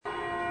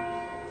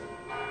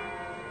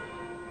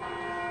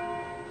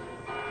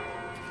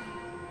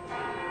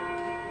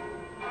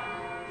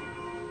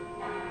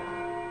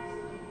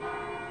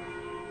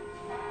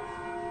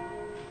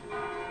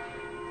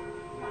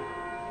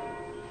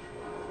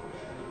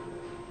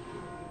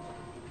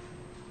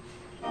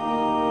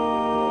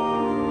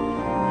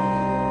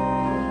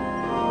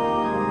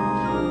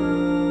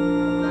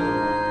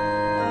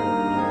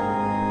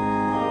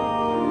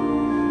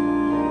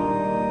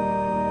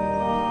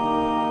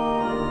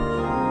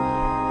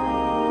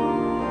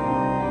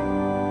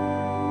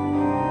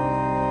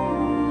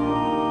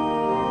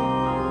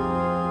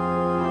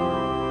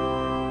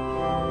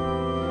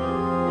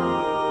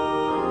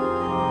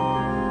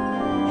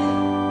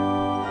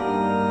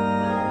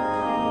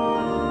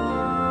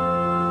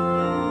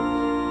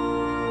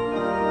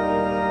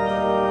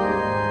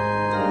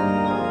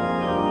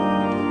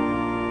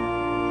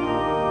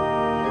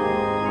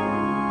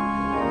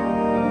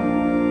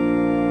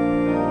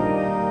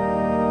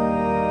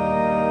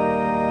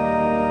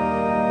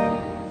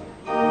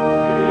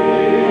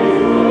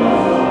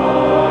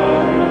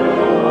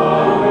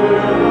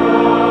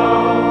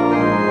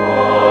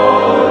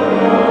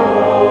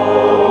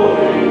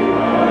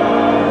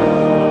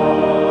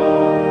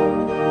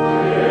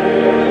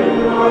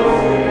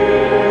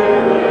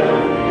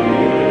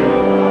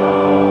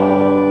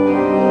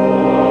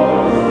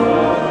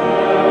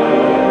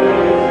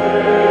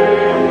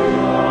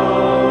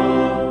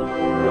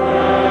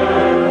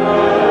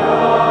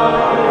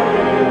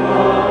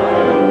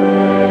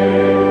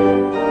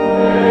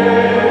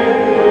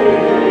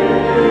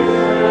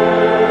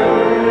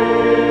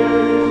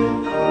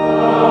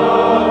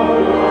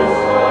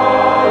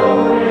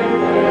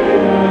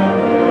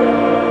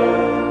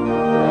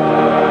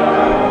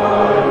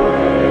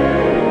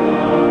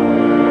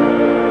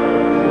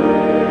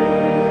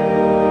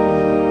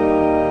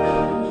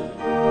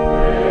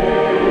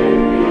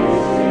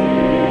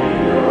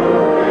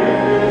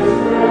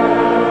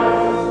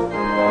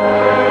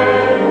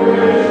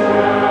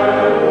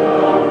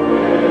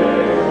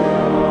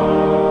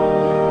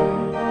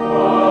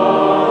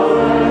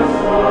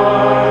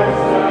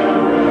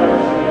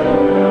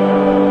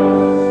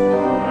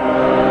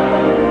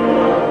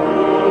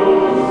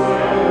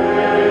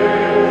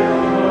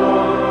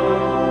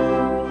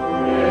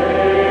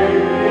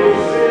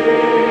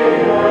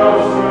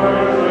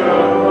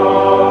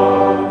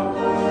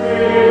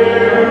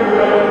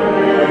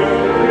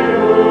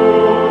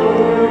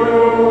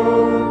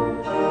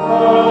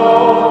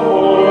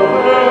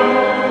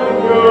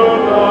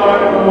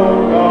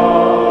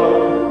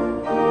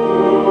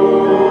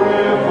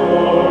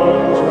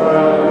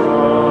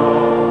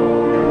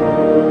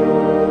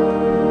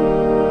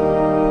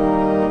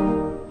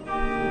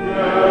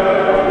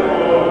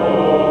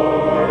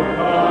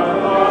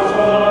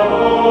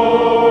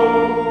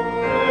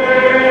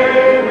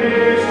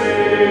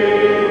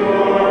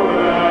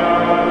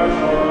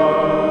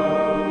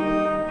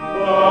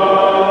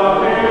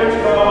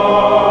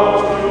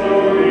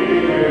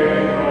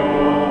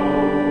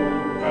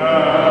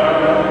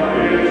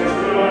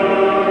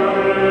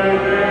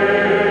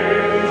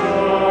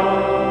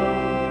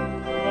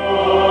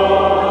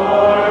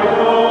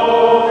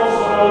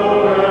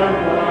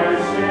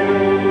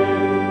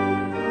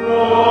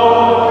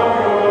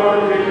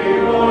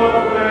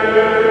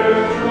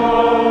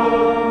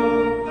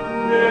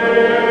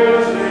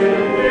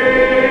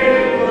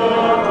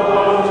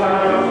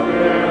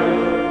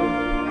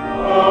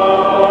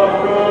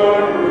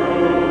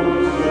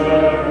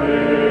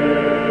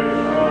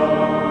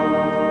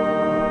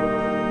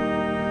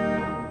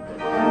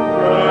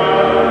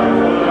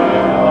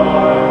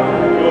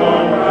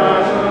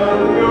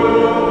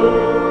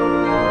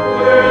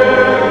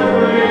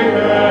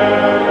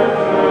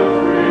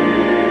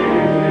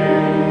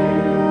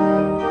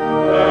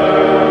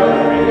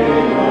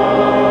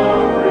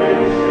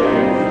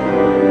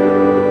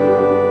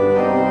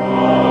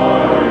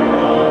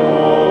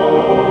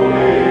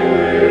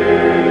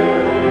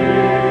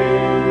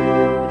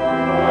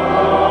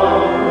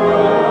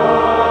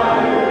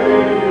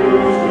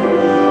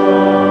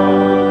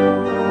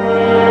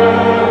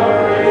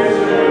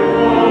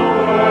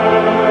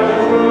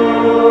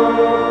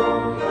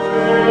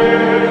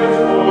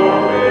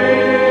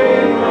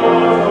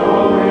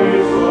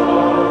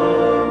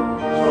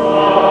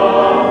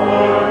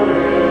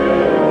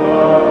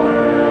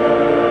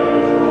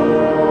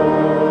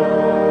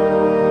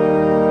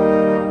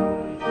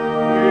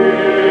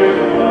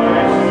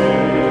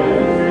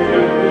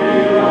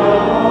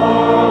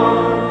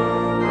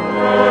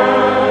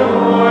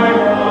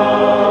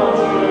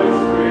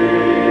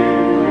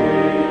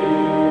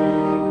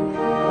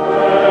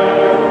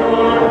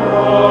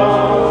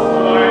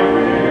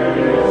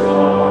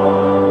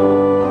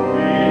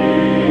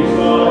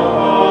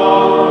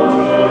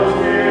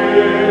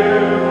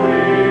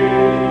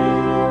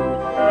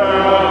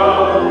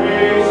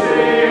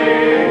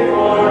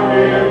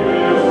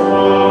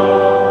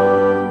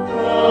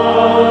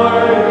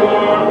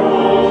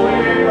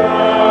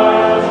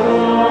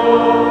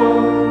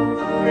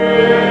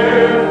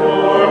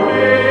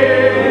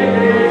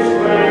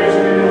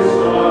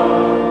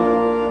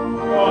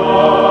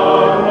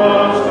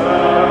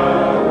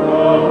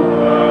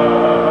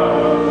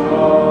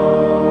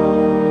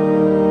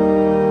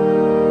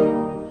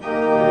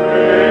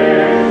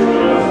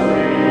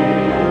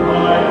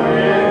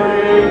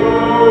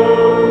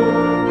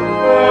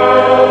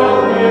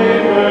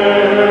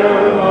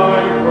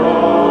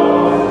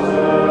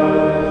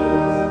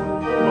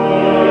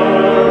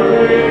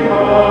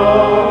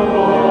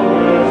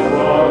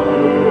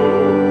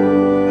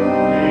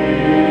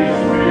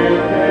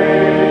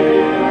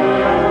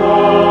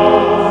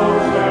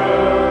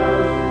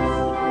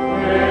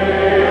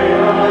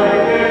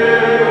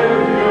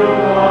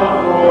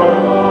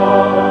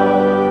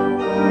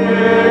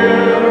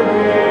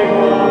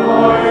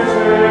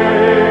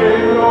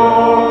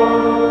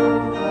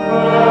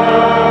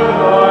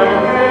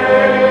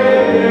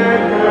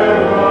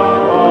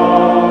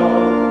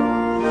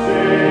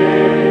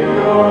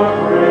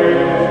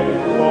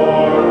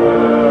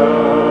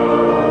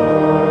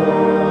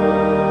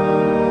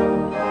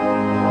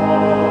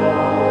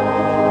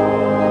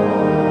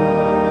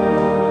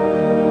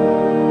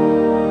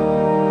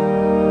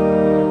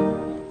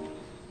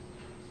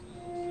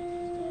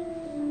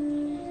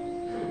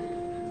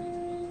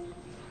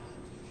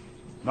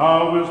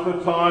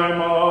the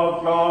time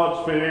of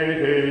God's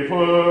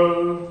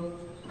favor.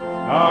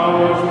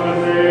 Now is the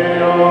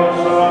day of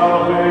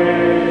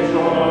salvation.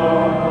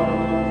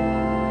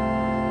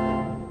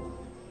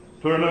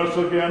 Turn us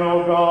again,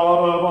 O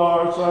God of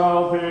our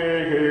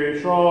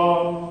salvation,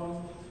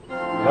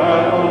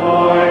 that the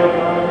light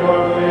of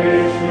your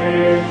face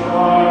may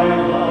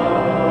shine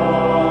on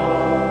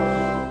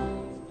us.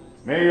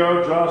 May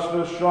your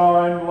justice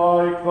shine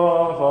like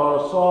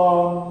the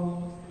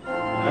sun,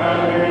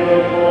 and may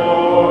the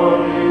poor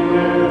be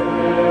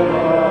lifted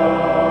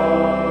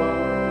up.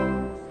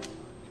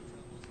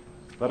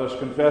 Let us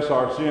confess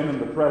our sin in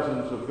the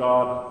presence of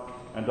God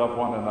and of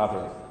one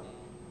another.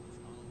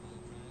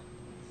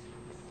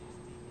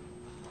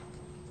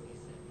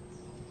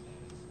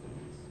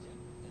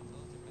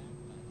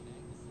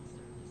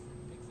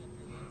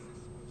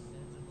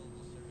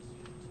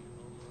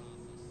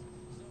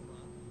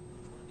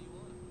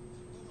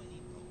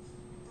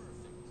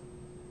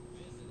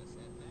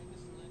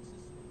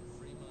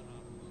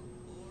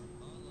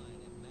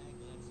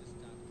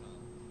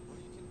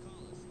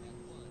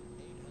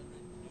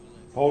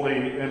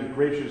 Holy and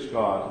gracious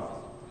God,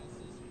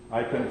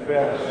 I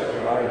confess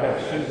that I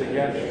have sinned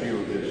against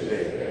you this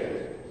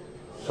day.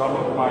 Some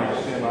of my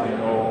sin I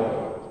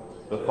know,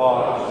 the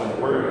thoughts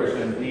and words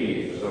and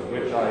deeds of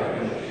which I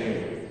am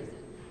ashamed,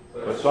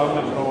 but some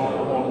is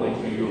known only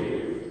to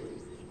you.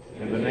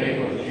 In the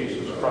name of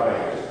Jesus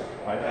Christ,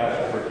 I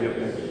ask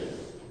forgiveness.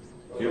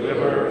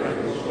 Deliver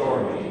and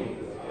restore me,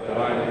 that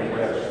I may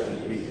rest in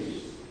peace.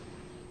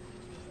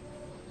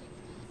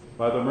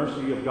 By the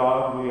mercy of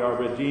God, we are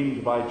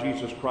redeemed by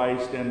Jesus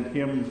Christ and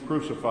him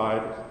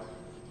crucified.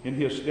 In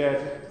his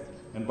stead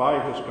and by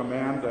his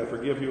command, I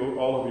forgive you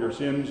all of your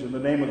sins in the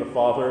name of the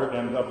Father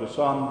and of the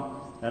Son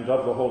and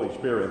of the Holy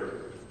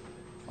Spirit.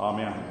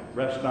 Amen.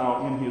 Rest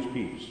now in his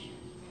peace.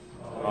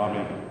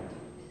 Amen.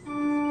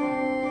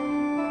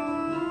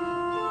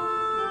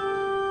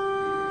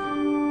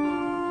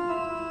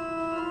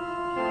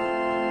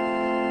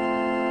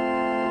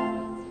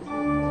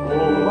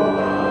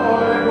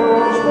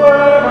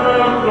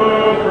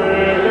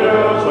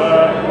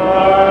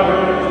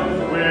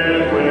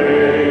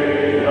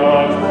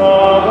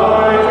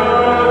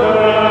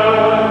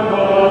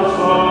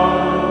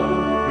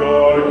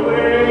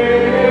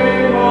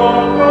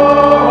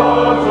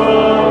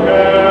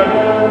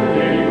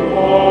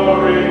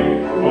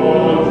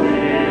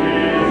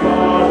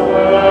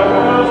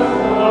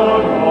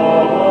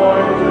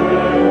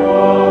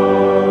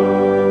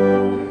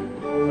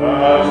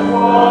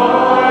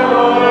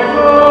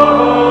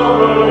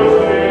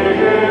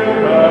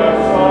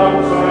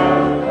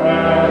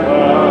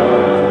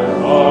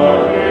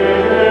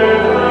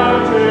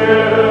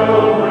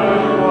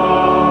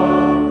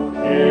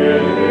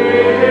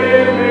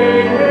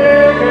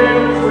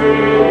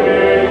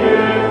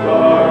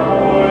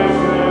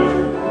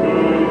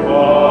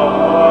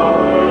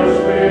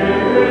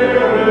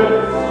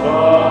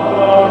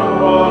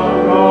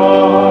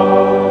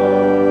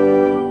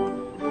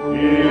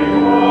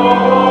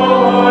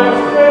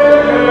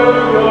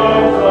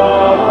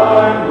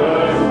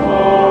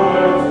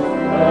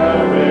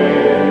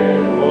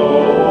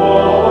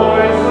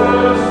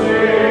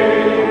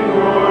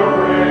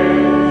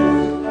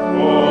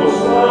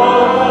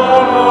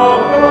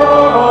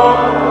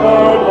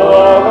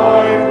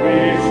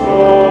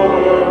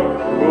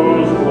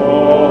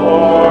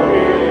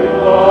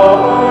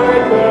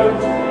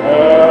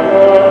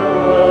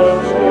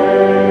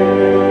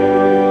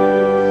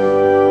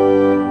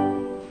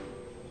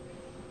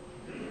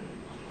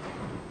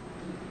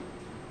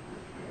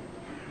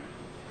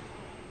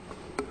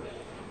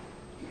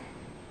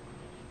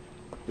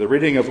 The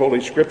reading of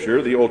Holy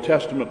Scripture, the Old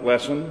Testament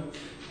lesson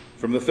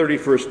from the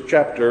 31st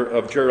chapter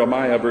of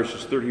Jeremiah,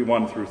 verses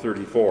 31 through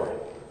 34.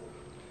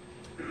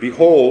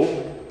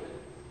 Behold,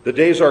 the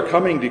days are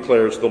coming,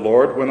 declares the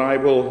Lord, when I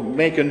will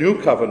make a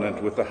new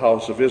covenant with the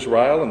house of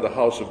Israel and the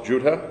house of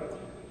Judah,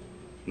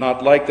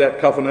 not like that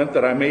covenant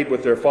that I made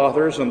with their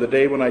fathers on the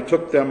day when I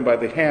took them by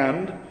the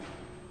hand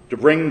to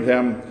bring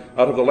them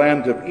out of the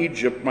land of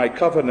Egypt, my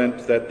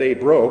covenant that they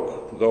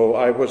broke, though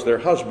I was their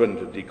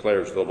husband,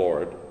 declares the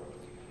Lord.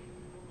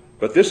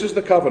 But this is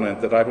the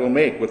covenant that I will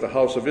make with the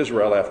house of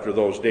Israel after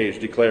those days,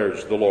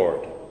 declares the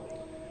Lord.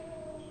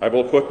 I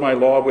will put my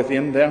law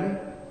within them,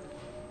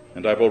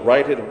 and I will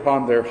write it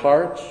upon their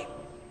hearts,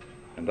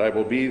 and I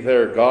will be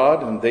their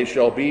God, and they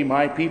shall be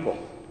my people.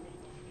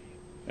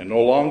 And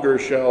no longer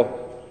shall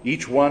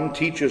each one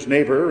teach his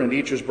neighbor and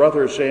each his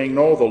brother, saying,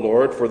 Know the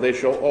Lord, for they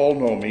shall all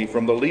know me,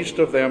 from the least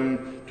of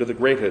them to the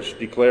greatest,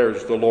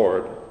 declares the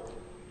Lord.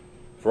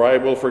 For I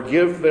will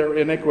forgive their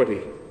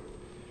iniquity,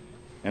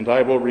 and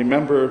I will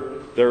remember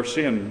their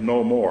sin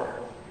no more.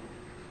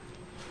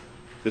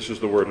 This is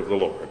the word of the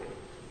Lord.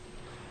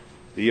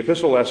 The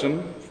epistle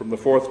lesson from the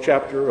 4th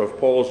chapter of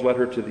Paul's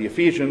letter to the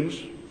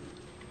Ephesians,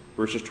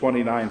 verses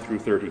 29 through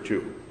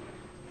 32.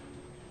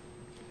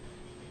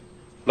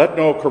 Let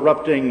no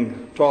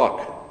corrupting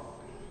talk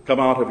come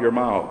out of your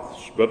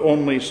mouths, but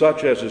only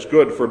such as is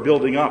good for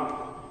building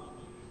up,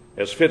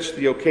 as fits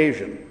the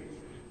occasion,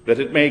 that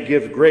it may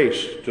give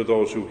grace to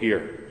those who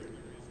hear.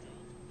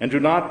 And do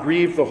not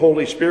grieve the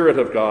Holy Spirit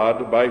of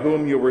God, by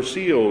whom you were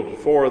sealed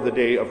for the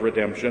day of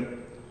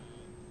redemption.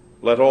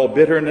 Let all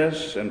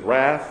bitterness and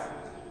wrath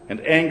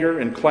and anger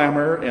and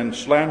clamor and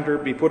slander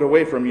be put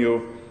away from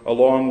you,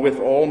 along with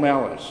all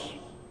malice.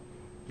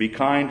 Be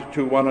kind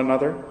to one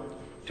another,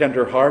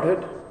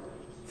 tender-hearted,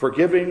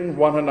 forgiving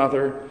one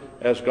another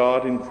as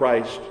God in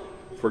Christ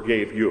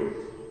forgave you.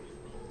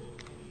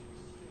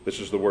 This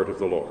is the word of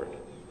the Lord.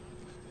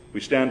 We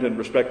stand in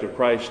respect of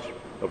Christ,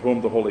 of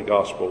whom the Holy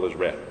Gospel is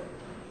read.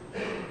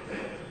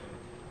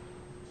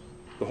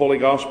 The Holy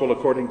Gospel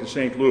according to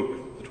St.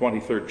 Luke, the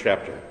 23rd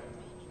chapter.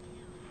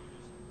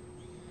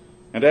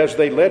 And as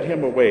they led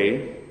him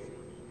away,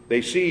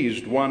 they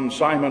seized one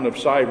Simon of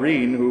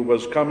Cyrene, who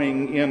was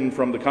coming in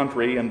from the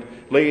country, and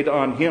laid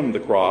on him the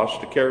cross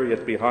to carry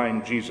it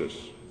behind Jesus.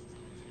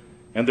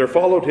 And there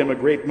followed him a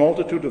great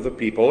multitude of the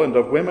people and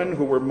of women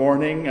who were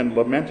mourning and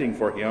lamenting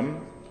for him.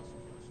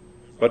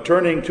 But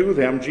turning to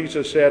them,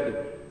 Jesus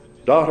said,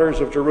 "Daughters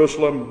of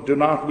Jerusalem, do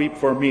not weep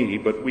for me,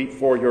 but weep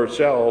for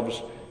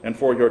yourselves and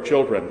for your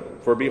children.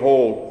 For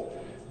behold,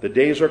 the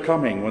days are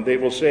coming when they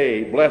will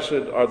say,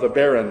 'Blessed are the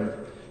barren,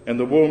 and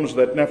the wombs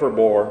that never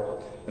bore,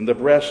 and the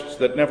breasts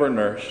that never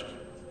nursed.'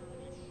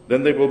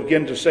 Then they will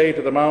begin to say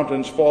to the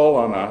mountains, 'Fall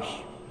on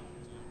us,'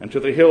 and to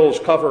the hills,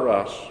 'Cover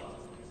us.'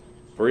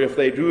 For if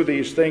they do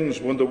these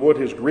things when the wood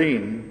is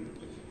green,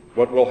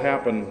 what will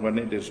happen when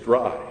it is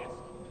dry?"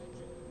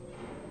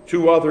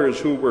 2 others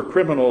who were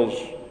criminals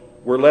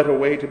were led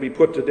away to be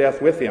put to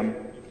death with him.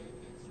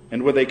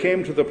 And when they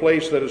came to the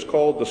place that is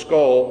called the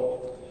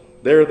Skull,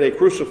 there they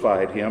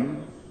crucified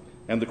him,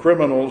 and the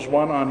criminals,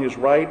 one on his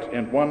right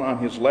and one on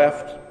his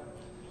left.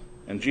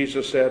 And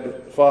Jesus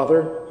said,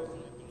 "Father,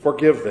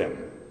 forgive them,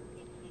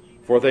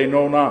 for they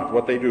know not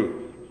what they do."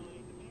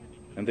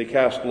 And they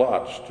cast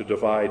lots to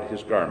divide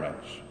his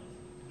garments.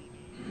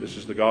 This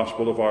is the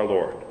gospel of our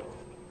Lord.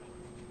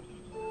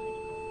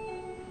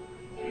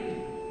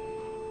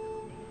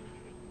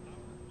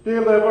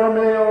 Deliver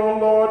me, O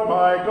Lord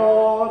my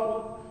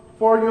God,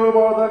 for you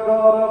are the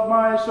God of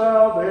my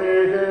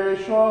salvation.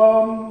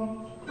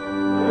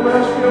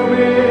 Rescue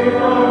me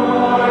from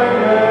my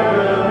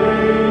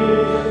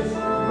enemies.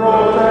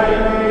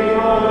 Protect me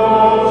from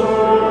those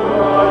who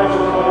rise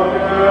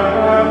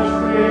against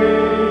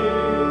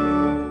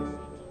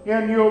me.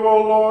 In you, O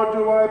Lord,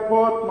 do I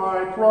put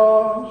my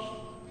trust.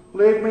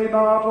 Leave me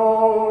not,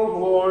 O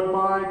Lord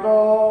my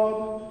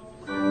God.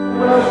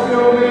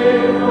 Rescue me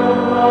from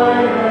my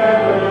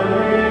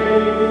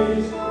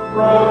enemies.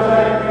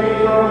 Protect me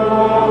from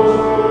those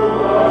who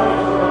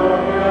rise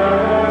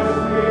against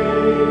me.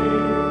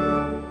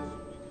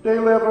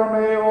 Deliver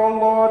me, O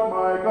Lord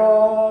my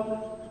God,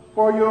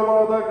 for you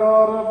are the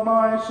God of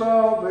my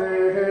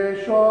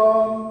salvation.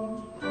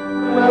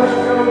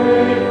 Rescue me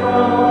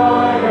from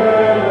my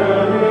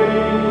enemies.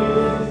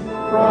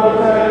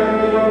 Protect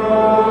me from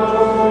those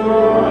who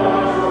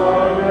rise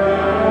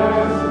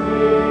against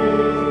me.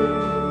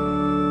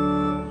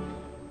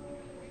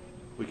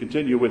 We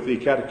continue with the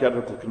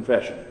catechetical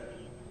confession.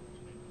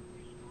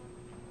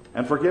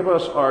 And forgive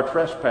us our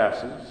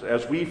trespasses,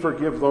 as we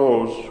forgive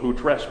those who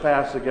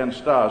trespass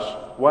against us.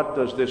 What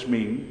does this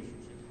mean?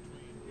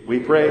 We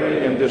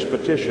pray in this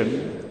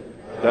petition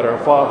that our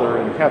Father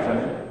in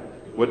heaven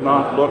would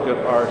not look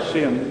at our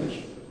sins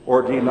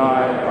or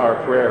deny our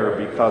prayer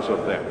because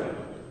of them.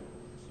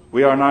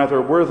 We are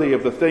neither worthy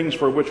of the things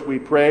for which we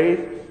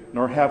pray,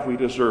 nor have we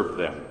deserved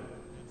them.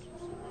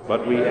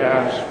 But we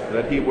ask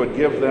that he would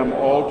give them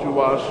all to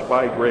us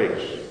by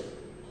grace,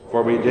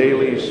 for we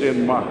daily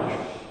sin much,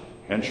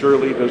 and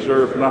surely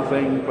deserve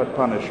nothing but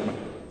punishment.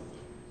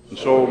 And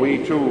so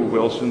we too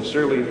will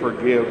sincerely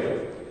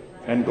forgive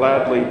and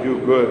gladly do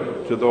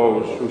good to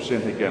those who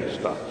sin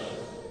against us.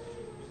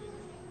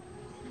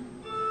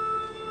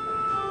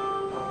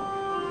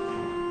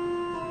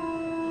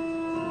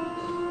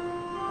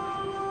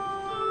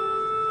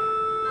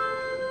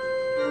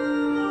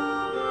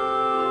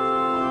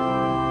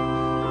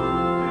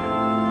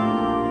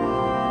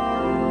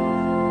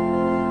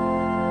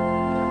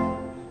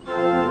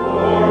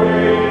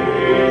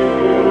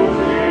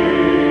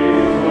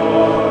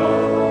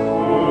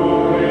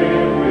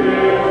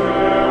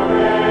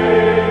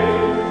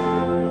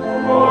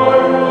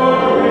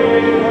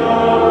 Glory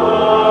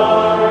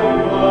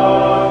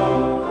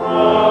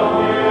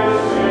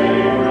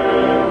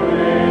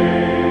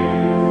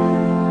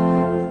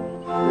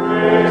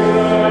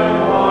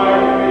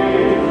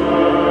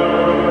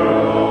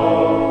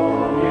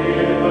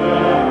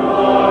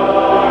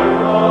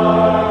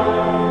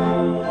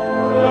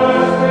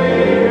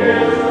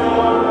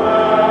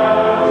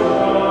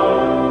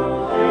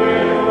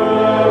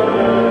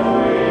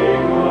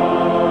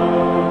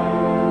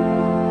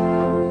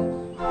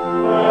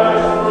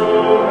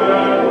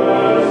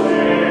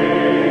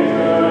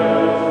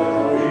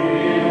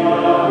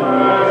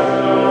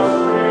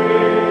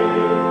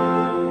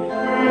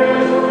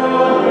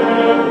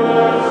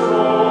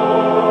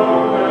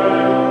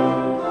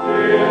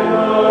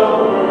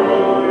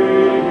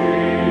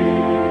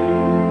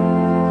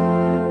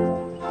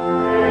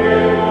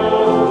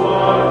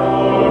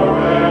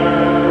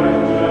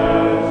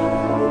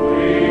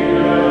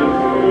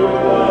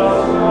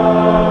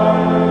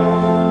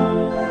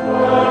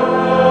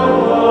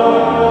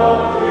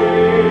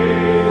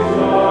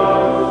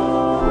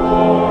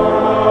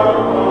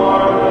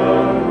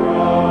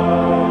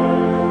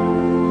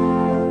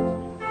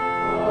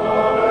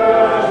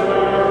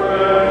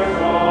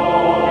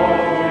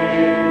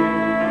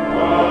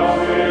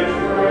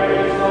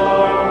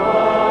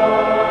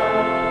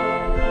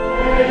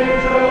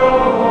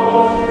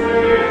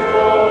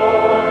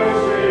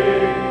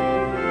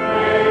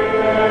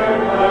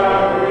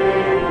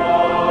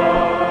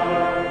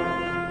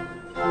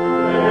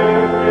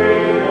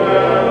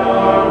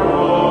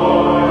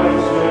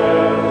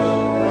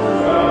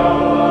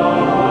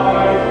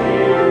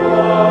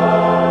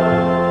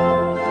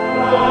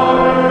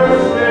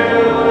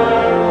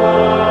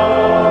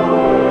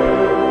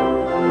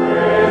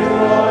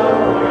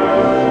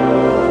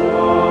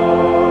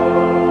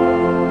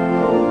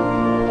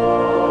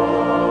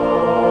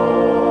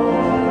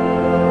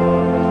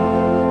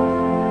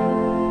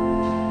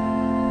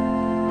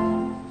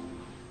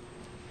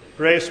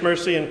Grace,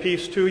 mercy, and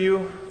peace to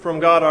you from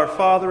God our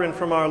Father and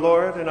from our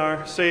Lord and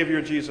our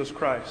Savior Jesus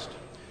Christ.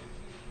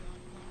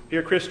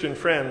 Dear Christian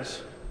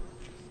friends,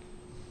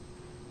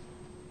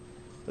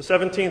 the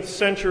 17th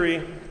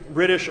century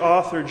British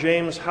author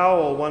James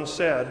Howell once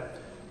said,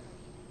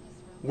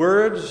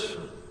 "Words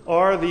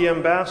are the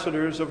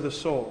ambassadors of the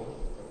soul."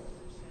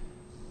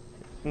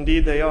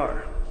 Indeed they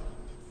are.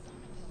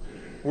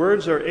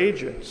 Words are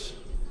agents.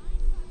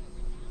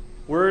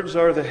 Words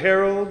are the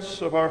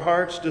heralds of our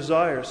heart's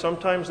desires.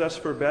 Sometimes that's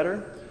for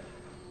better,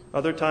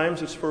 other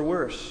times it's for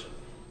worse.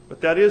 But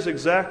that is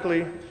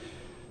exactly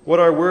what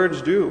our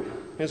words do,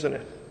 isn't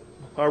it?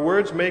 Our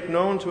words make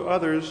known to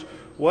others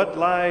what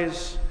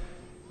lies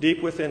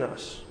deep within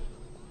us.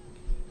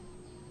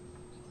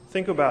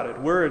 Think about it.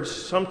 Words,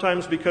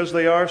 sometimes because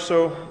they are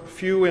so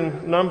few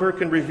in number,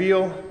 can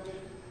reveal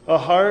a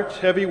heart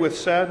heavy with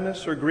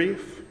sadness or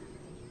grief.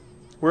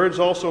 Words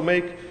also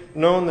make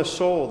known the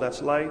soul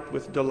that's light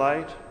with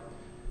delight.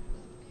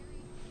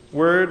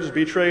 Words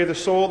betray the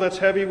soul that's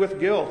heavy with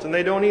guilt, and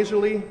they don't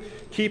easily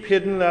keep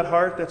hidden that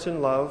heart that's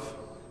in love.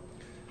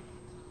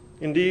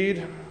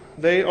 Indeed,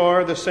 they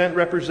are the sent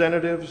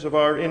representatives of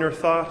our inner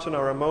thoughts and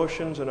our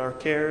emotions and our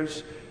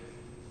cares.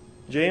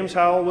 James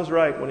Howell was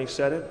right when he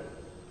said it.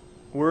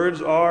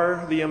 Words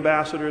are the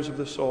ambassadors of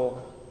the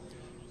soul.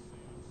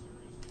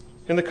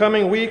 In the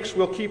coming weeks,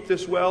 we'll keep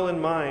this well in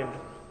mind.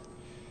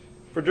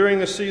 For during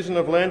the season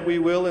of Lent, we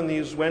will, in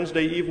these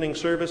Wednesday evening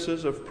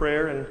services of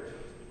prayer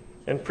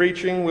and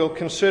preaching, we'll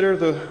consider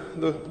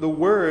the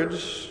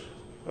words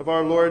of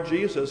our Lord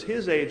Jesus,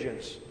 his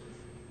agents,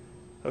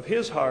 of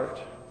his heart.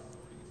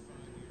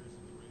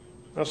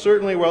 Now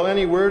certainly, while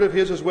any word of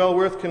his is well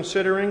worth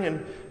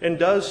considering and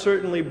does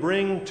certainly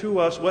bring to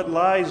us what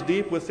lies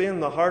deep within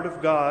the heart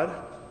of God,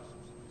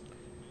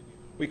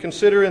 we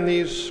consider in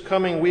these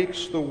coming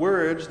weeks the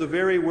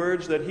very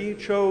words that he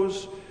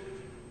chose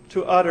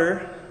to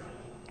utter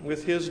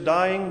with his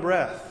dying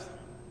breath.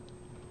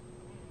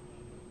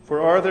 For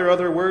are there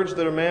other words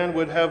that a man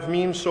would have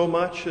mean so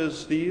much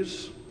as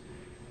these?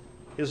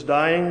 His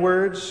dying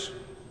words?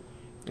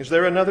 Is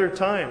there another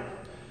time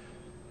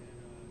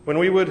when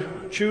we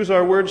would choose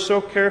our words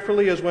so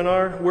carefully as when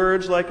our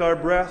words, like our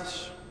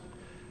breaths,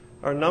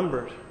 are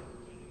numbered?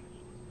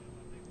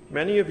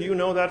 Many of you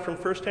know that from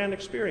firsthand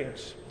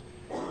experience,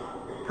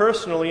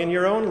 personally in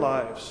your own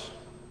lives.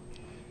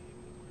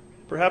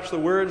 Perhaps the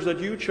words that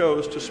you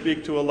chose to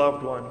speak to a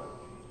loved one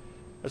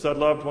as that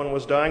loved one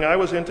was dying. I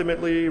was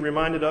intimately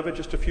reminded of it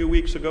just a few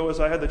weeks ago as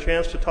I had the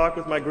chance to talk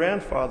with my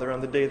grandfather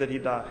on the day that he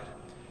died.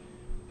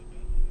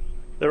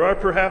 There are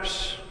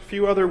perhaps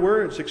few other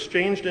words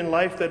exchanged in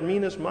life that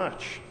mean as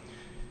much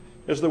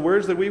as the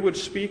words that we would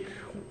speak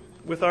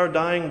with our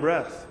dying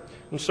breath.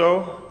 And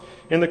so,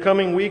 in the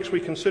coming weeks, we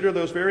consider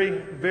those very,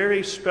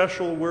 very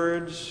special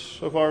words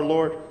of our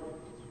Lord.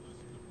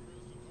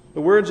 The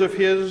words of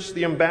his,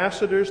 the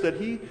ambassadors that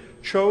he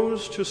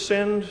chose to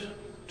send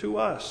to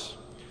us.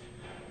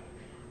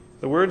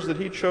 The words that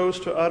he chose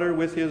to utter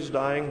with his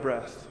dying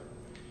breath.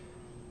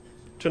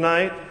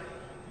 Tonight,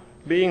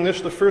 being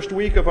this the first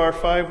week of our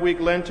 5-week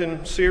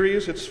Lenten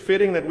series, it's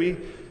fitting that we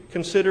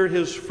consider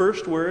his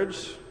first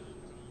words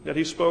that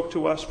he spoke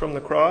to us from the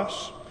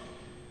cross.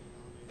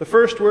 The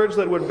first words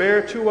that would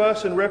bear to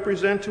us and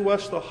represent to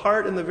us the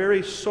heart and the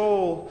very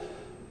soul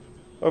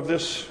of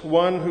this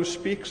one who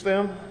speaks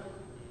them.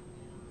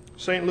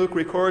 St. Luke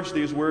records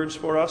these words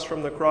for us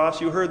from the cross.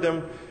 You heard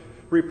them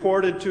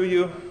reported to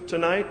you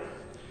tonight.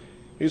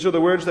 These are the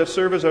words that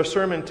serve as our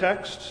sermon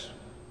texts.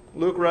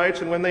 Luke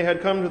writes, "And when they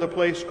had come to the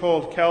place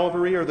called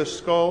Calvary, or the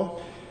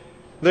skull,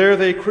 there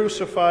they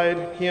crucified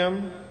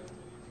him,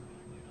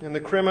 and the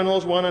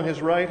criminals, one on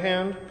his right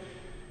hand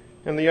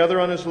and the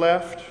other on his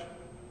left.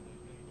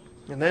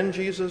 And then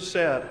Jesus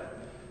said,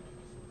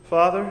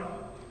 'Father,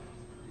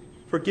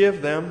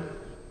 forgive them,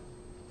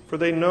 for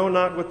they know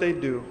not what they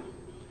do.'"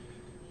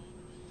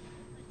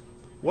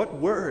 What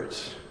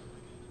words?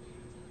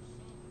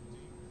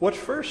 What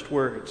first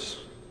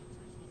words?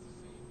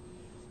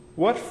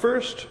 What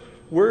first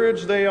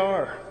words they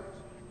are.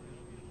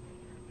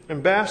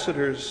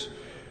 Ambassadors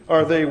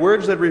are they,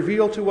 words that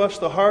reveal to us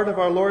the heart of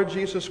our Lord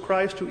Jesus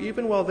Christ, who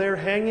even while they're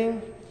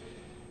hanging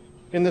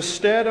in the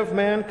stead of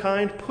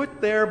mankind, put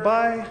there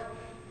by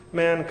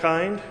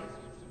mankind,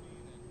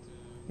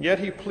 yet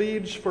he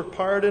pleads for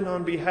pardon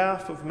on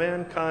behalf of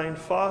mankind.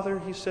 Father,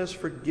 he says,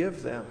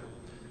 forgive them.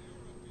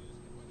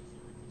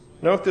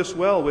 Note this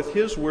well, with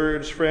his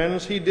words,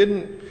 friends, he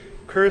didn't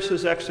curse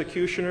his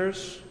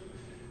executioners,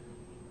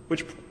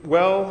 which,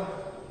 well,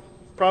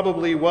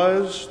 probably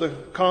was the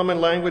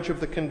common language of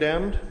the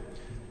condemned.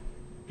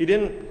 He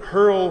didn't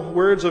hurl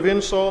words of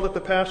insult at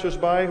the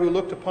passers-by who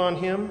looked upon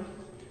him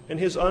and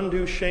his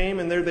undue shame,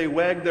 and there they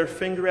wagged their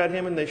finger at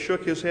him and they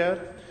shook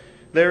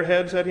their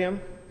heads at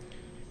him.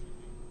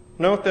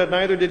 Note that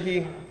neither did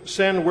he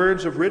send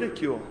words of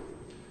ridicule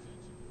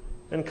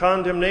and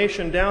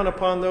condemnation down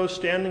upon those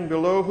standing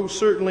below, who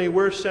certainly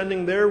were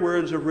sending their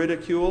words of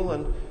ridicule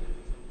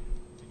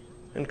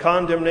and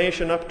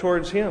condemnation up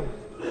towards him.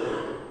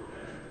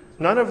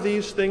 None of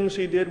these things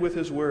he did with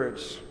his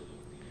words.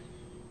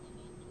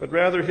 but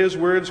rather his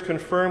words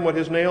confirm what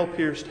his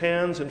nail-pierced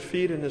hands and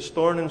feet and his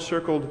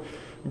thorn-encircled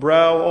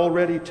brow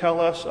already tell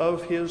us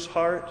of his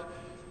heart.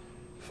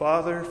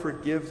 Father,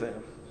 forgive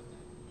them.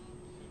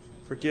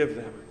 Forgive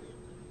them.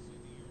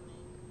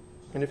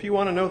 And if you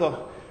want to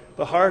know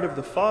the heart of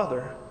the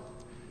Father,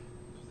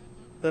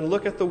 then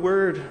look at the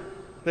Word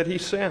that he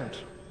sent.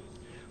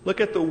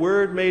 Look at the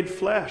Word made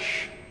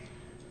flesh,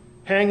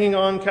 hanging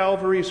on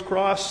Calvary's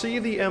cross. See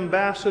the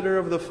ambassador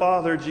of the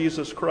Father,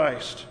 Jesus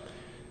Christ.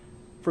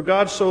 For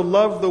God so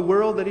loved the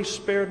world that he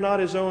spared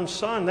not his own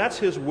Son. That's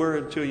his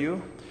word to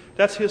you.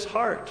 That's his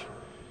heart.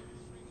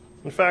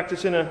 In fact,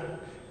 it's in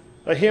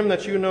a hymn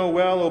that you know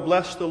well, "O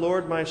bless the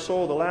Lord, my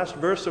soul." The last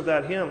verse of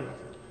that hymn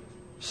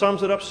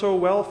sums it up so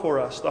well for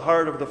us, the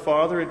heart of the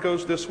Father. It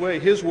goes this way: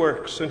 "His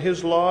works and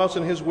his laws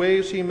and his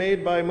ways he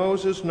made by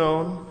Moses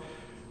known,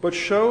 but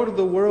showed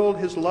the world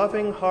his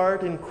loving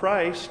heart in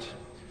Christ,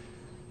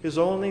 his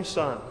only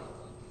Son."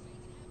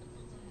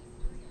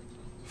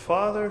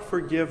 Father,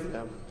 forgive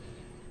them.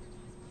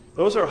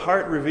 Those are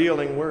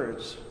heart-revealing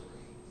words.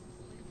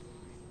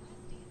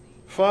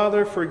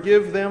 Father,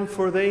 forgive them,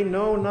 for they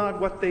know not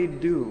what they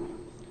do.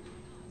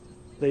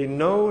 They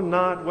know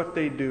not what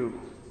they do.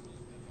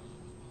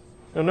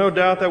 Now, no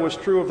doubt that was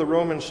true of the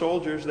Roman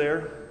soldiers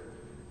there,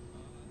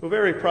 who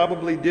very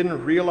probably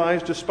didn't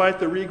realize, despite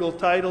the regal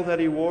title that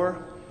he wore,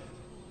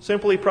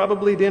 simply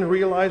probably didn't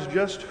realize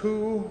just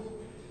who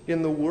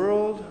in the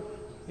world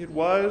it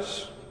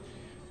was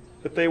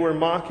that they were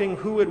mocking,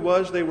 who it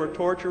was they were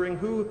torturing,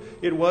 who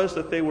it was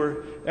that they were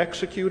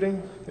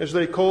executing as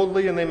they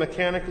coldly and they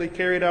mechanically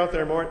carried out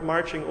their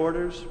marching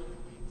orders.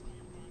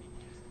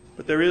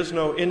 But there is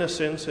no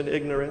innocence in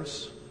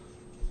ignorance.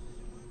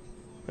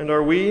 And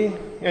are we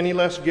any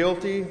less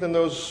guilty than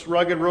those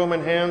rugged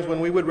Roman hands when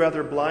we would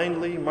rather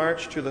blindly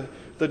march to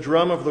the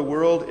drum of the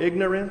world,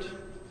 ignorant?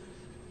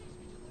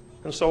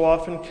 And so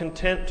often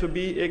content to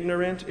be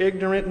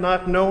ignorant,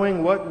 not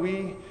knowing what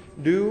we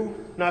do,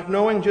 not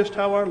knowing just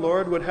how our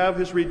Lord would have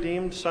his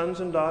redeemed sons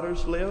and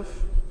daughters live,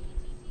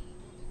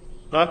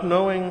 not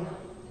knowing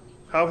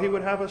how he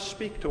would have us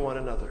speak to one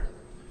another,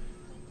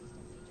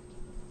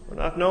 or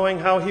not knowing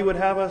how he would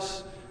have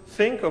us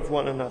think of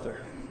one another,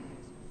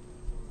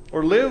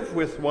 or live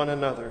with one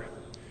another,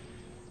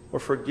 or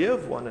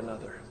forgive one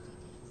another,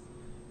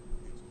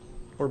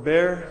 or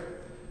bear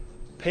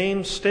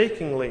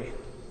painstakingly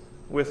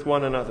with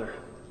one another,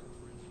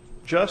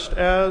 just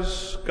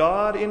as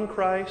God in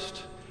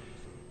Christ,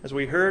 as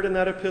we heard in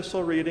that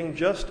epistle reading,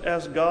 just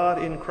as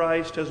God in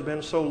Christ has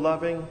been so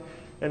loving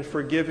and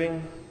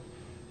forgiving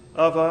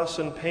of us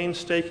and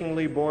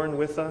painstakingly borne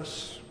with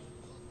us.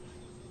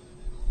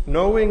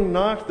 Knowing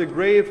not the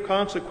grave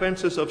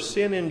consequences of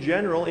sin in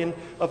general,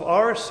 of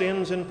our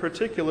sins in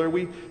particular,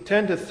 we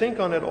tend to think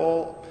on it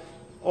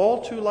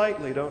all too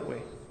lightly, don't we?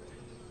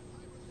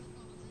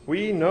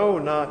 We know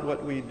not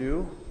what we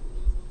do.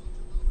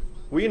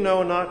 We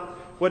know not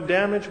what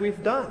damage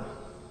we've done.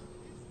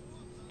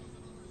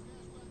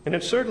 And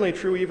it's certainly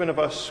true even of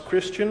us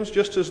Christians,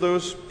 just as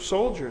those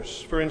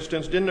soldiers, for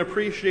instance, didn't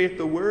appreciate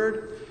the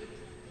word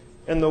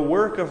and the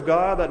work of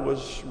God that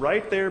was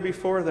right there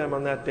before them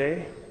on that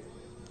day.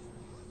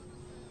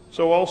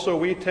 So also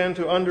we tend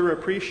to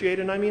underappreciate,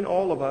 and I mean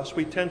all of us,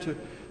 we tend to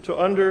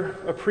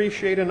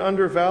underappreciate and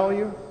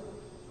undervalue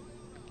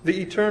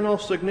the eternal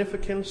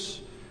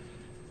significance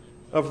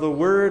of the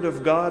Word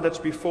of God that's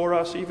before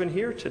us even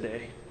here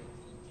today.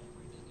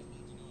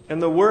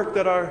 And the work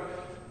that our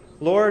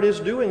Lord is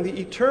doing, the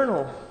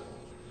eternal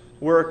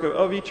work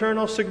of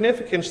eternal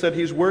significance that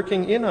He's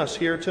working in us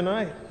here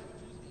tonight.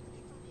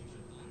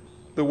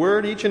 The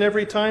Word, each and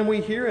every time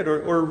we hear it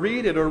or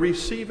read it or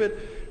receive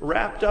it,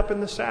 wrapped up in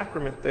the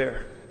sacrament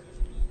there.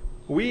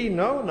 We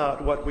know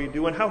not what we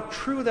do, and how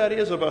true that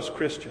is of us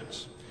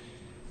Christians.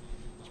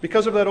 It's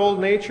because of that old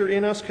nature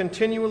in us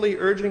continually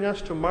urging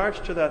us to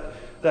march to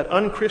that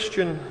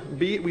unchristian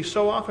beat. We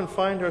so often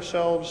find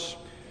ourselves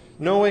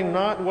knowing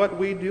not what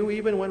we do,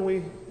 even when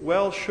we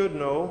well should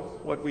know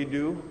what we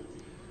do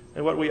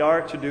and what we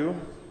are to do.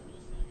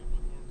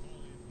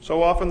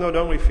 So often, though,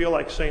 don't we feel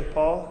like St.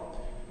 Paul?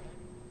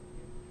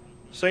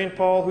 St.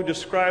 Paul, who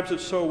describes it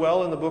so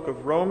well in the book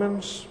of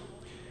Romans,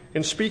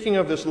 in speaking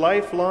of this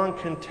lifelong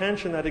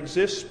contention that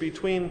exists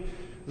between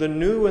the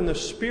new and the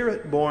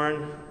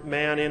Spirit-born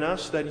man in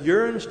us that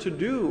yearns to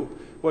do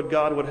what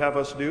God would have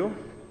us do.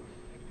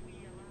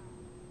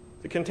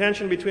 The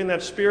contention between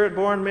that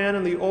Spirit-born man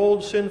and the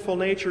old sinful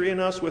nature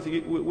in us,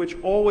 which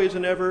always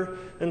and ever,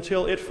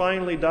 until it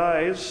finally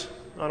dies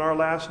on our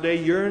last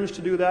day, yearns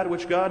to do that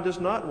which God does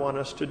not want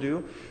us to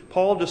do.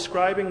 Paul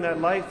describing that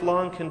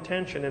lifelong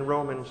contention in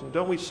Romans. And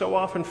don't we so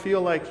often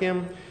feel like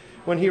him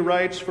when he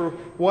writes, "For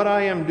what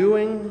I am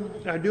doing,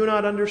 I do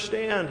not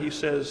understand," he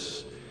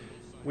says,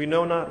 "we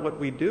know not what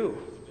we do.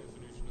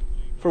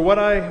 For what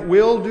I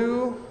will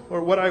do,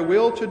 or what I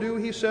will to do,"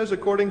 he says,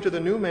 according to the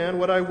new man,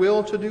 "what I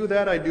will to do,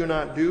 that I do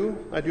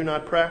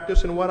not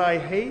practice, and what I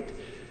hate,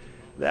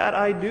 that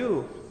I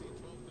do."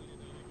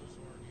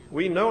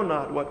 We know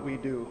not what we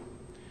do.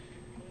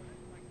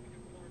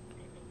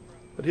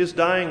 But his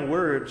dying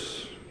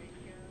words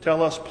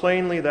tell us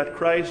plainly that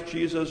Christ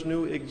Jesus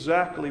knew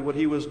exactly what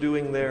he was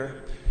doing there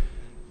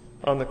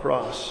on the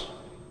cross.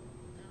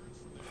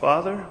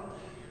 Father,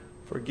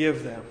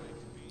 forgive them.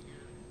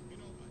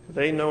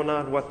 They know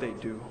not what they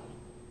do.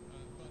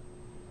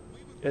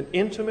 An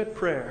intimate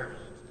prayer,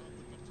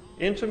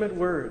 intimate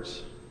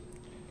words,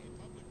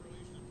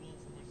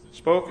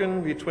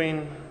 spoken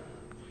between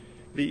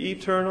the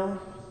eternal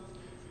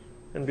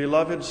and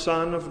beloved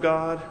Son of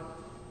God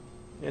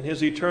and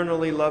his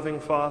eternally loving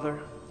Father.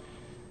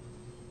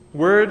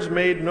 Words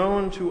made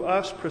known to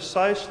us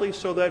precisely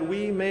so that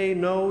we may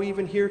know,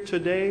 even here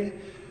today,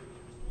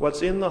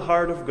 what's in the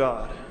heart of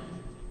God.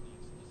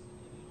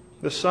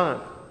 The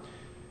Son,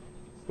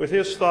 with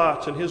his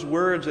thoughts and his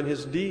words and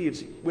his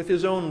deeds, with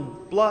his own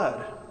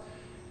blood,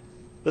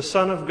 the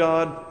Son of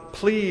God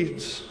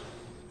pleads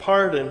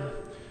pardon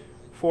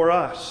for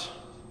us.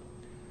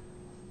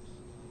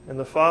 And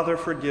the Father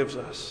forgives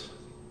us.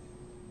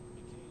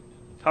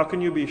 How can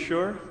you be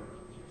sure?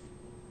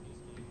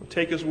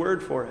 Take his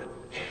word for it.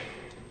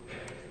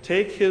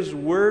 Take his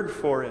word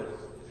for it.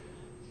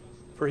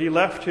 For he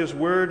left his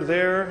word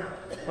there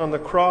on the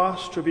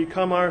cross to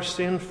become our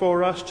sin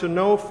for us, to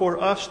know for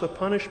us the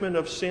punishment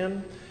of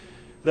sin,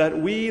 that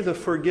we, the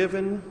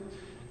forgiven,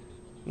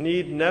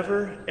 need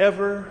never,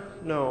 ever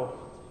know.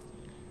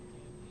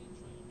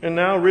 And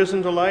now,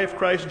 risen to life,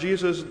 Christ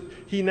Jesus,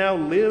 he now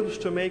lives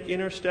to make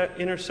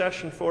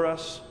intercession for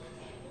us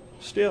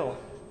still.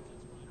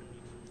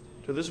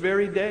 To this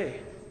very day,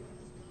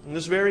 in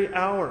this very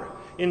hour,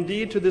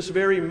 indeed to this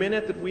very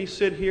minute that we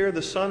sit here,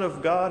 the Son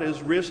of God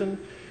is risen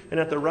and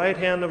at the right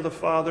hand of the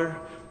Father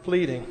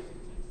pleading.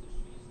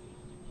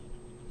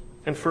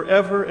 And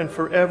forever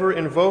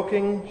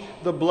invoking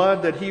the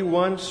blood that he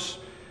once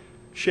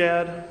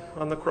shed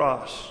on the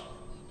cross.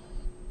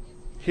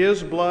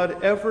 His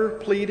blood ever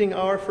pleading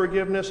our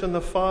forgiveness, and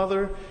the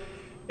Father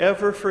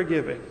ever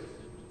forgiving.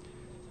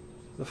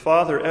 The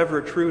Father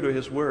ever true to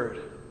his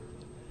word.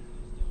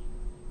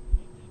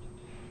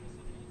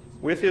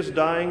 With his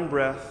dying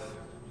breath,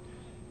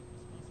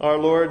 our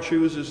Lord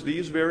chooses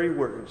these very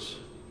words: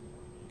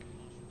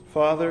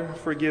 Father,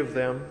 forgive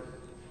them,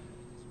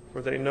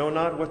 for they know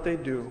not what they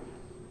do.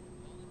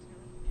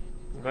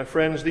 My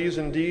friends, these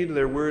indeed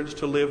are words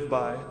to live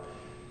by,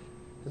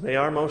 and they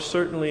are most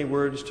certainly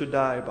words to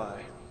die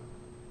by.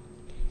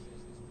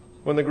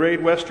 When the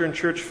great Western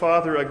Church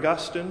Father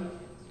Augustine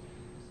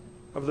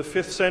of the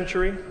 5th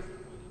century,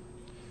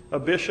 a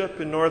bishop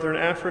in northern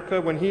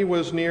Africa, when he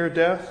was near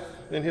death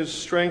and his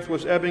strength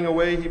was ebbing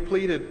away, he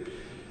pleaded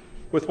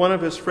with one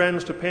of his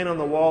friends to paint on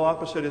the wall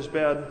opposite his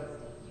bed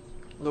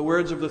the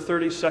words of the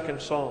 32nd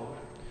Psalm.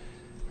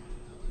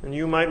 And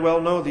you might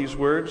well know these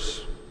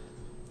words.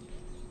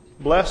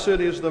 Blessed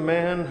is the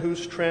man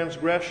whose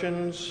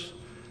transgressions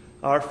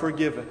are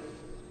forgiven,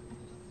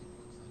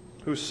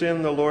 whose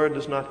sin the Lord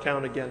does not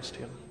count against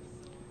him.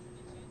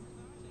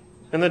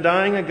 And the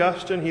dying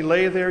Augustine, he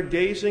lay there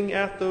gazing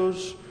at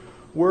those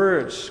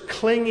words,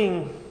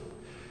 clinging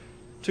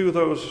to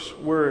those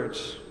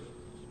words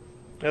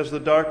as the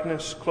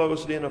darkness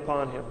closed in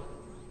upon him.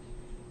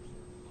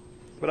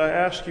 But I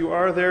ask you,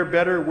 are there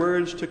better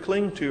words to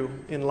cling to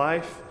in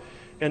life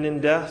and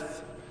in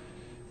death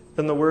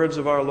than the words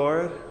of our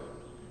Lord?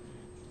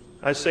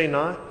 I say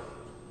not.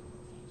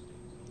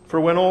 For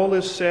when all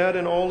is said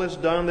and all is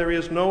done, there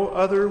is no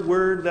other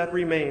word that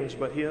remains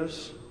but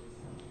his.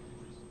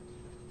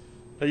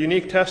 A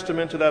unique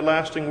testament to that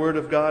lasting word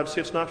of God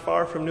sits not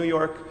far from New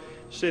York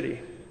City.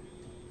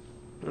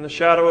 In the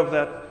shadow of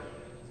that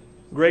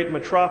great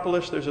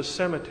metropolis, there's a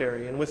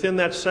cemetery. And within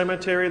that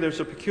cemetery, there's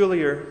a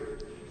peculiar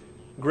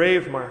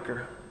grave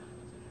marker.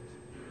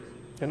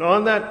 And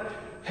on that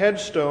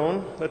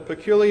headstone, that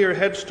peculiar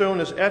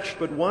headstone, is etched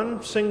but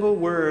one single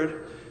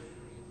word,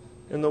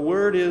 and the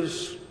word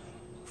is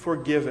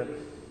forgiven.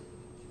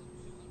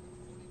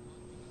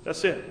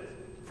 That's it.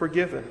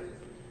 Forgiven.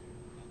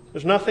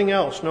 There's nothing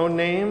else. No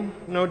name,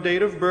 no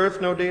date of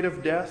birth, no date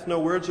of death, no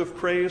words of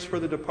praise for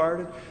the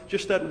departed.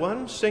 Just that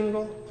one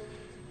single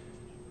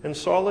and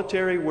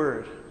solitary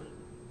word.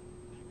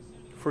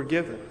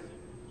 Forgiven.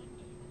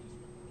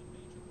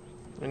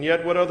 And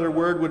yet, what other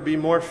word would be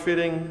more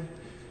fitting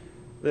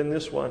than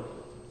this one?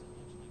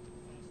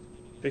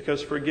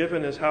 Because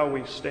forgiven is how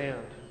we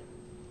stand.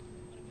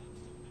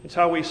 It's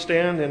how we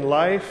stand in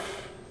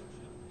life,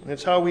 and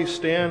it's how we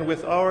stand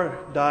with our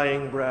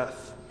dying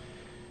breath.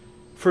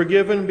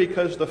 Forgiven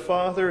because the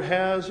Father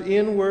has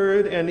in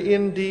word and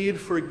in deed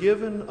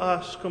forgiven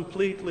us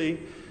completely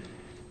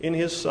in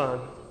his Son.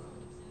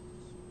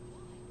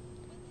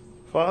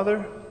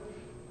 Father,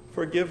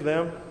 forgive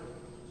them,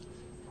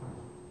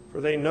 for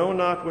they know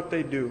not what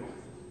they do.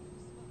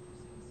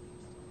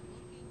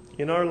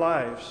 In our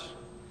lives,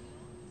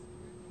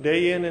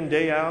 day in and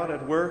day out,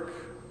 at work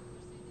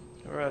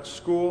or at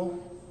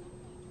school,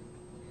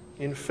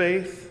 in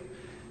faith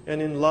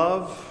and in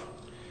love,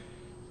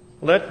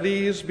 let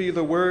these be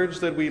the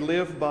words that we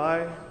live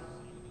by,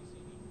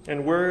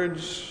 and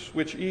words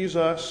which ease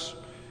us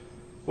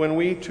when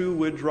we too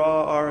would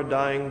draw our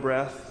dying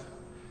breath.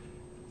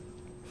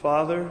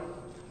 Father,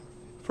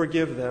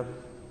 forgive them,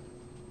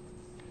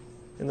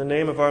 In the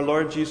name of our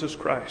Lord Jesus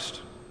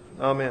Christ.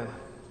 Amen.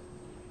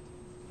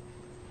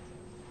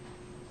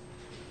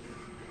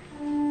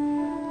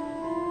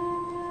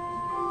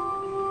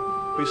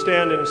 We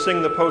stand and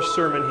sing the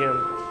post-sermon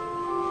hymn.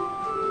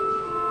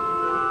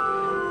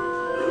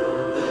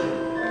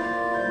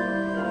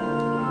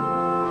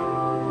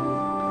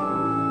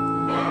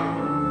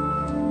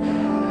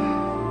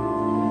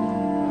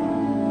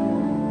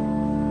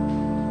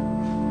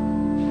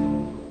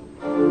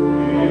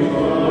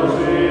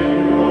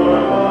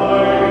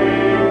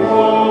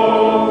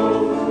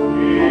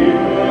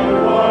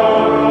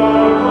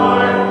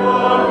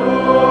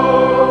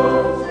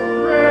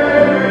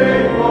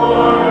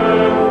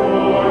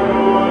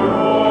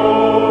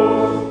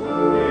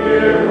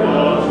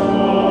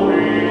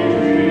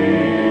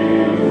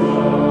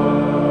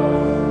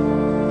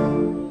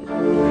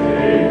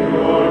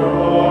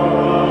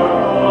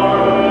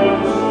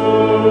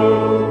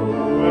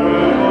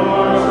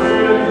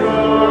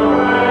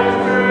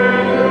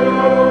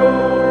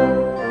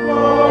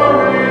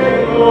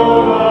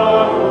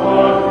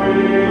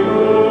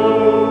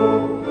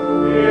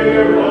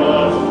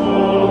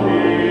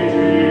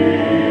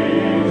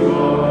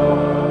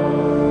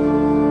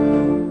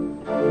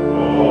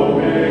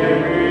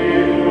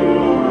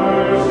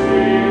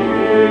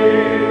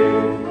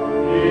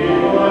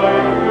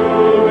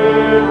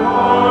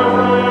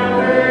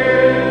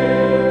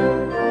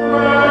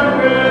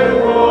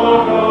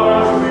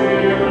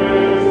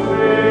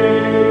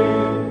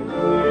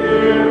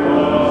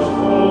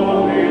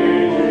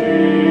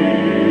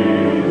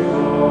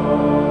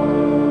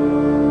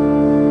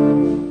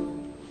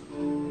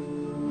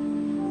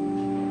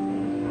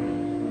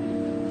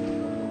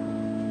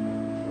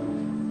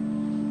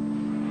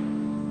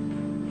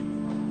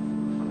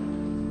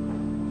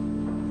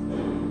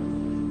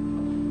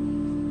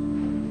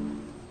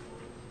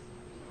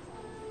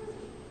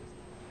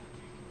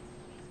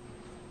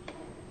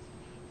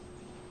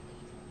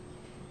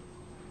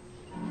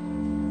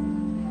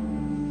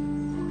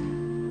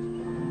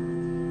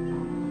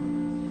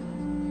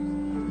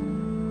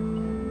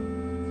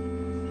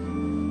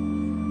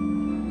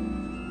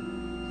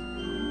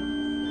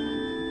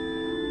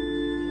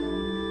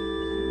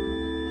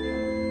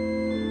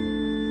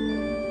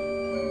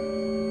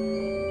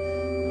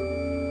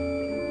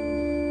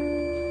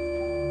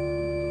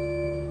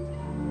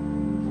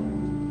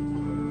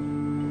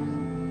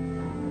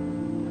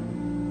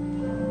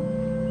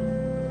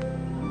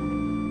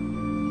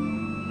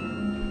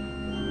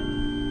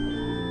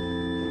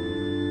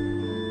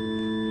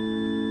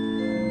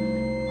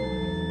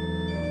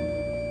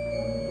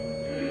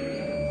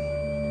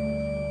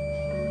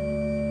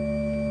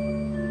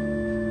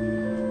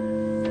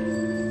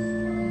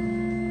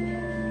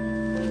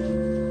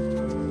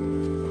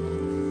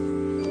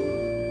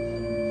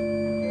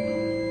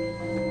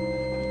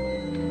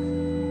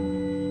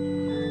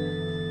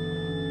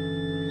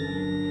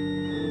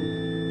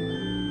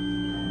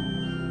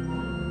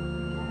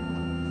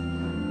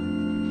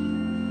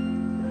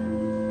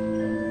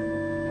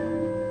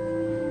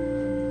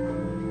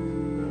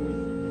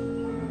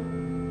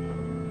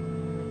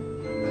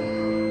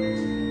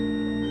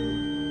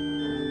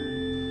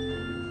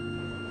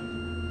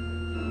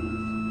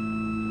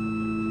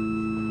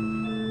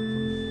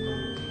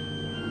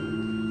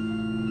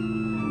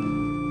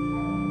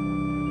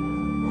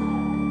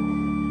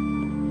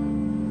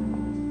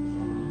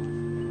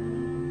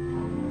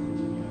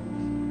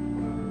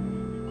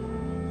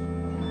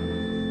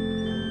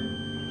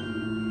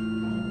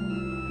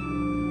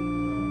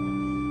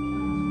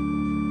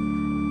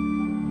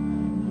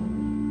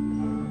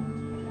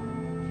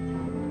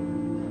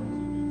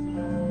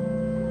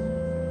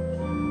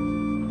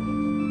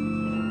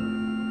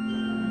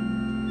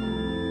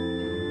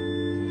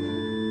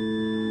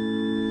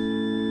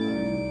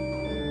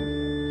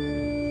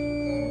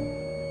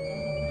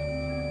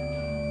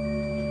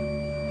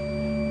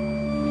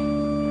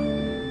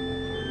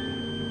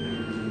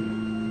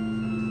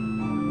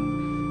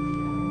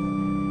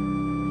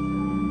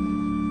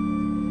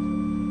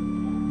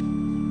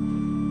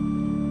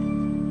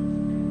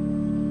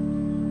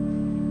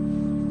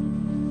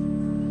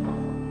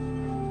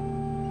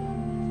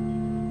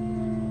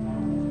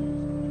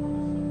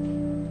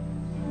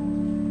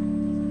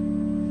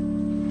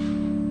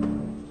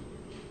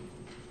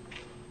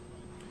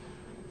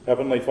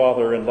 Heavenly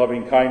Father, in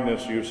loving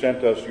kindness, you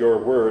sent us your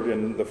word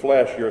in the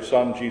flesh, your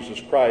Son, Jesus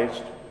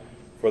Christ,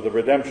 for the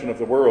redemption of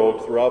the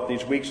world. Throughout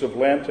these weeks of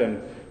Lent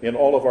and in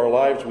all of our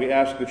lives, we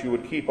ask that you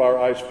would keep our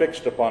eyes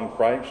fixed upon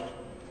Christ,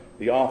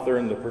 the author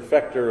and the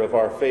perfecter of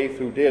our faith,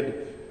 who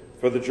did,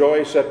 for the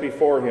joy set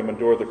before him,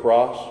 endure the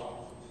cross.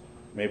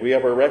 May we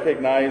ever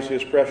recognize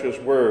his precious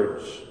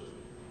words,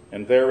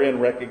 and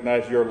therein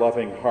recognize your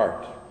loving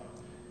heart.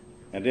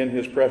 And in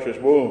his precious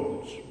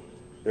wounds,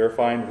 there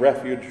find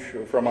refuge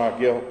from our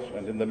guilt,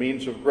 and in the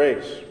means of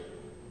grace,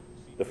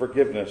 the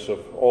forgiveness of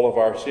all of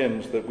our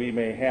sins, that we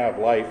may have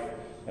life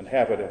and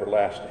have it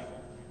everlasting.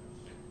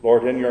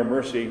 Lord, in your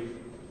mercy,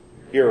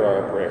 hear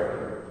our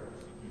prayer.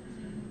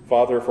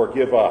 Father,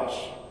 forgive us,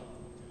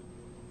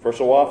 for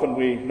so often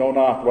we know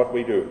not what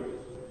we do.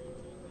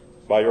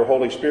 By your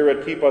Holy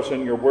Spirit, keep us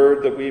in your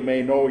word, that we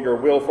may know your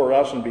will for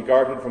us and be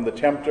guarded from the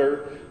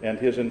tempter and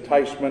his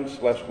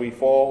enticements, lest we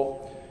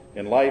fall.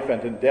 In life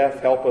and in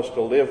death, help us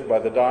to live by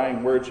the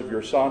dying words of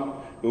your Son,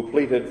 who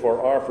pleaded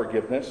for our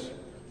forgiveness.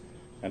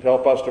 And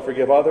help us to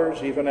forgive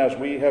others, even as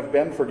we have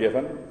been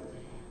forgiven.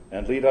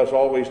 And lead us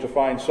always to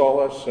find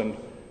solace and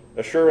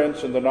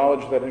assurance in the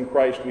knowledge that in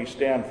Christ we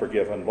stand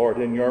forgiven. Lord,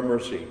 in your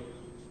mercy,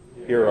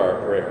 hear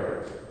our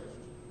prayer.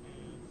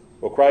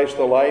 O Christ,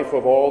 the life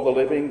of all the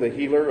living, the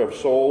healer of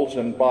souls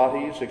and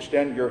bodies,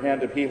 extend your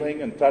hand of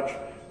healing and touch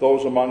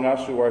those among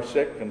us who are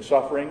sick and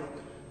suffering,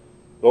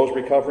 those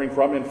recovering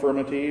from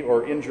infirmity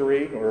or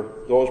injury, or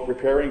those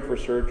preparing for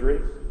surgery.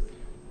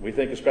 We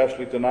think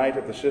especially tonight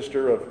of the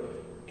sister of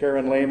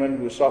Karen Lehman,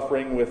 who is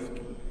suffering with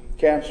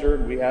cancer,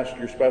 and we ask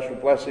your special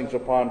blessings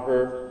upon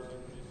her.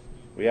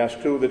 We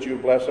ask, too, that you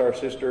bless our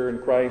sister in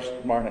Christ,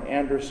 Marna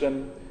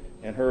Anderson,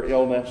 in her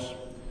illness,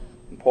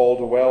 and Paul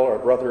Dewell, our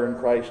brother in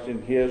Christ,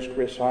 in his,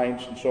 Chris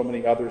Heinz, and so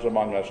many others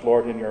among us.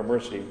 Lord, in your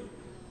mercy,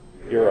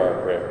 hear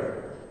our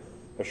prayer.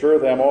 Assure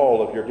them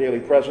all of your daily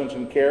presence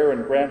and care,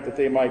 and grant that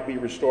they might be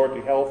restored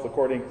to health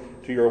according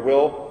to your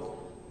will.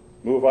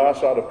 Move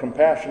us out of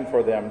compassion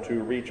for them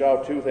to reach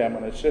out to them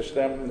and assist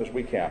them as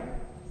we can,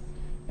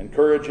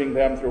 encouraging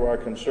them through our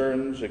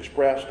concerns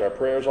expressed, our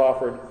prayers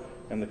offered,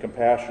 and the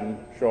compassion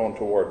shown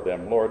toward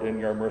them. Lord, in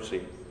your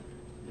mercy,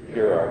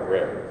 hear our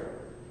prayer.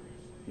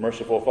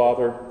 Merciful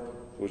Father,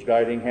 whose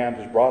guiding hand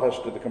has brought us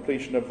to the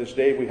completion of this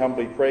day, we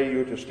humbly pray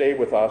you to stay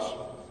with us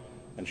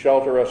and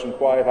shelter us in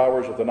quiet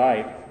hours of the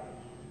night,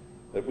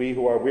 that we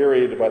who are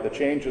wearied by the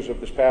changes of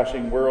this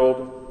passing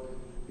world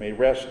may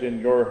rest in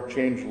your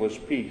changeless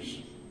peace.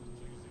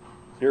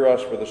 Hear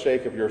us for the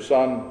sake of your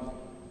Son,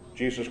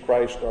 Jesus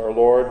Christ our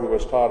Lord, who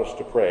has taught us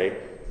to pray.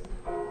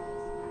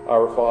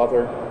 Our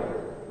Father,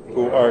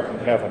 who art in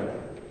heaven,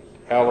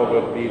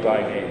 hallowed be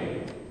thy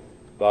name.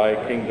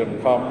 Thy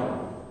kingdom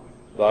come,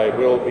 thy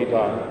will be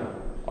done,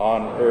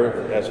 on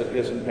earth as it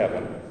is in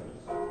heaven.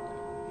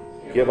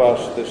 Give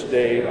us this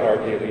day our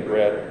daily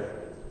bread,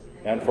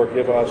 and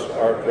forgive us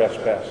our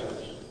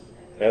trespasses,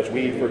 as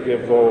we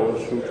forgive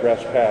those who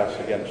trespass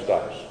against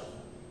us.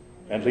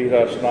 And lead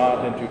us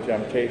not into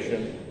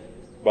temptation,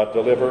 but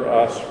deliver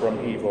us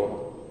from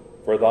evil.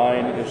 For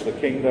thine is the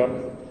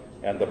kingdom,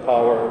 and the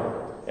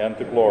power, and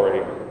the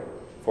glory,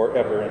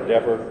 forever and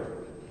ever.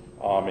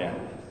 Amen.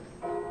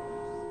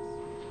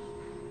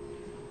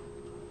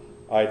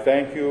 I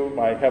thank you,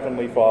 my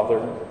heavenly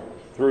Father,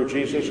 through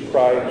Jesus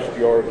Christ,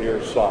 your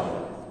dear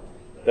Son,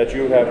 that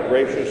you have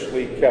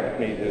graciously kept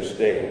me this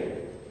day.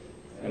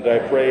 And I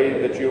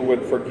pray that you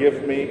would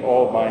forgive me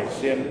all my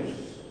sins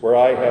where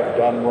I have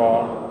done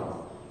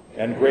wrong,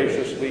 and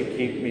graciously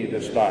keep me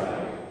this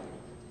night.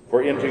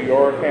 For into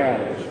your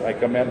hands I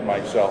commend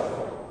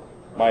myself,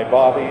 my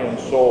body and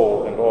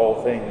soul and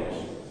all things.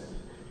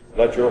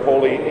 Let your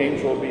holy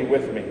angel be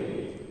with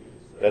me,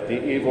 that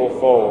the evil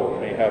foe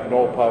may have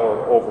no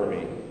power over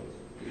me.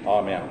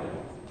 Amen.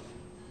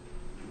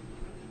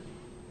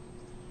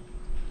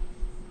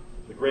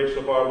 The grace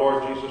of our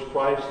Lord Jesus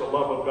Christ, the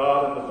love of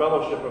God, and the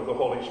fellowship of the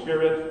Holy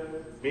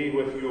Spirit be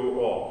with you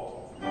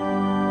all.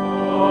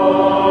 Amen.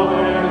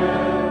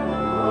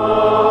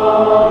 Amen.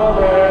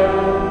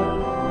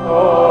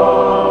 Amen.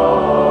 Amen.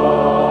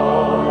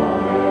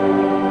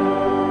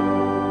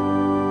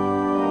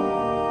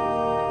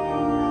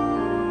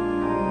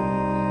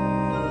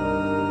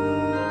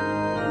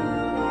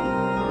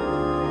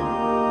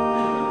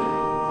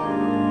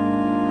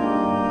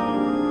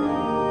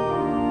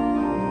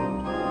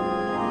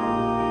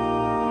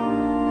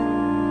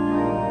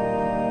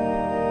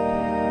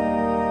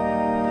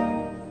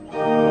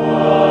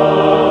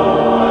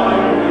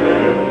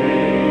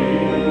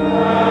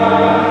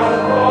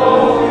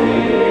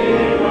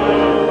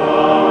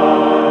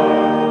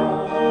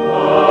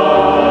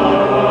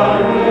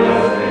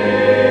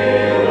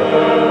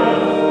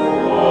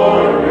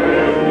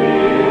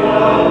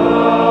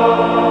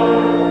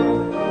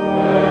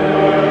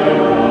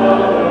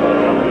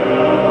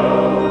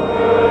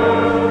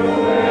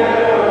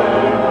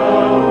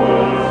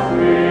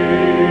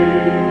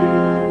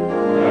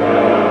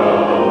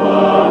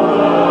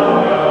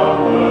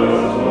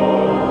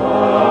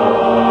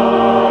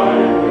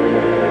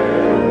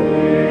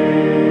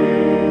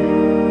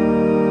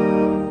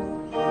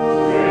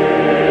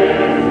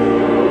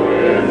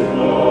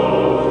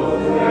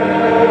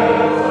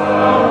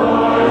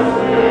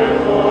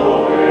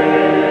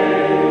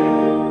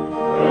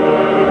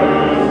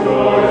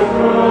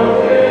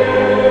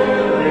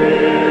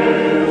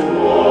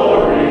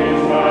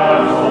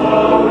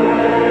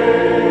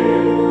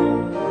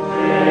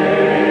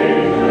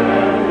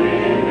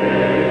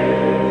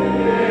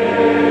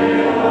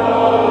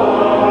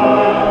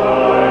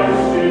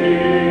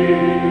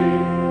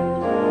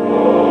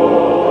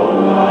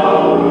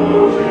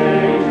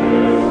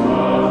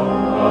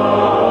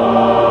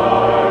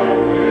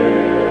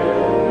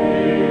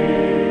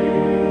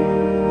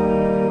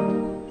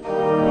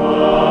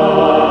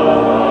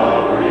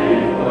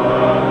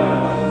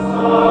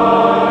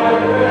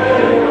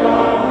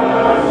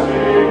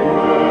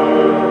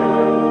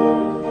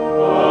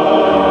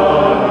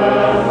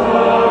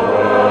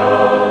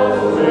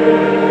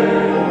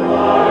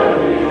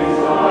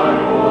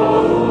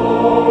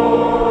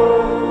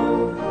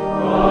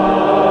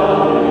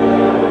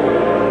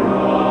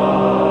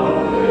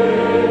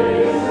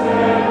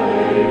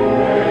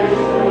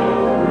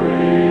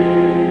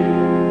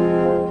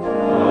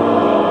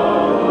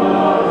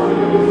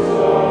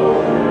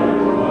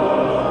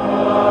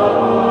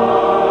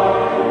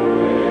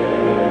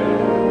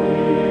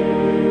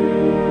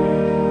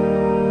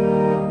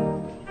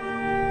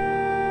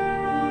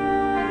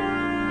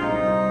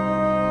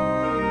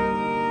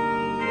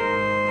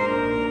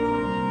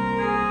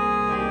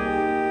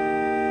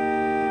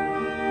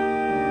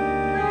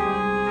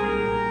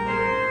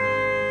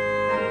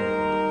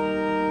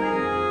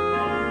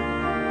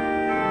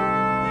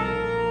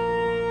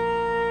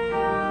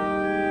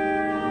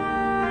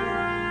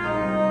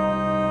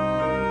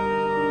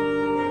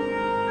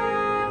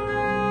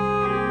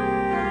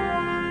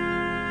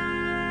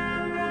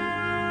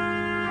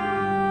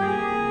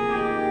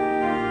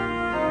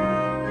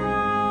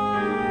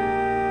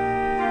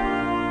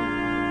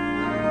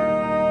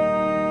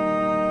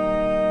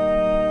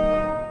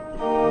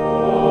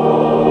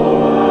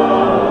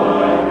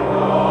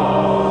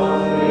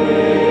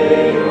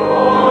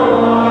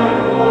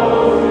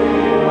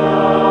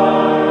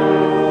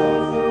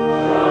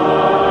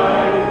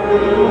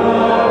 you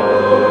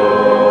have